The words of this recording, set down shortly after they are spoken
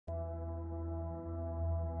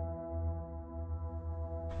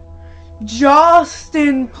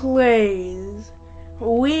Jaustin plays.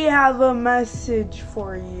 We have a message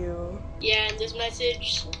for you. Yeah, and this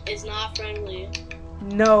message is not friendly.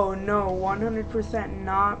 No, 100%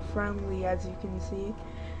 not friendly, as you can see.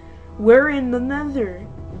 We're in the Nether.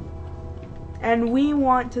 And we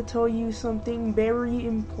want to tell you something very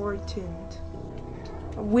important.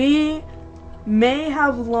 We may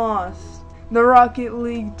have lost the Rocket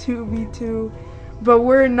League 2v2, but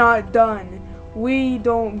we're not done. We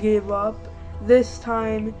don't give up. This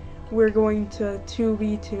time, we're going to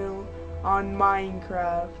 2v2 on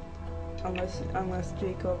Minecraft. Unless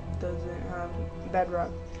Jacob doesn't have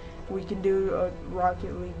Bedrock. We can do a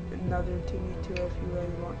Rocket League, another 2v2 if you really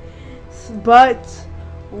want. But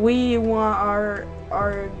we want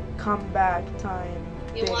our comeback time.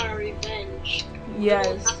 We want our revenge. Yes.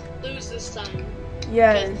 We will not lose this time.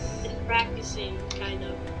 Yes. Been practicing, kind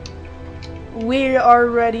of. We are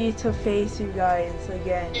ready to face you guys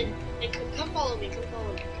again. And come follow me, come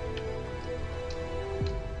follow me.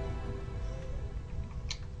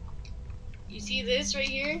 You see this right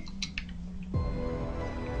here?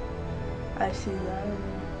 I see that.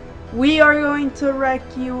 We are going to wreck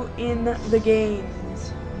you in the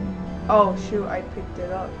games. Oh shoot, I picked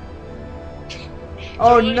it up.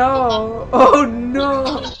 Oh no! Oh no!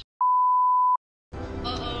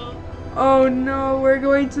 Uh-oh. Oh no, we're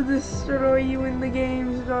going to destroy you in the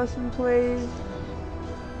games, Jaustin plays.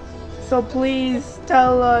 So please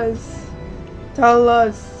tell us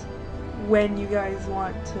when you guys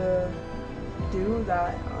want to do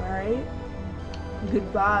that, alright?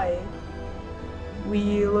 Goodbye.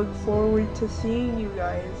 We look forward to seeing you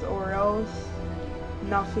guys, or else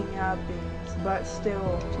nothing happens. But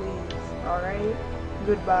still, please, alright?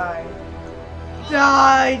 Goodbye.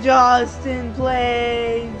 Die, Jaustin,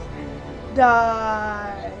 please!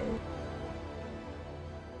 Die!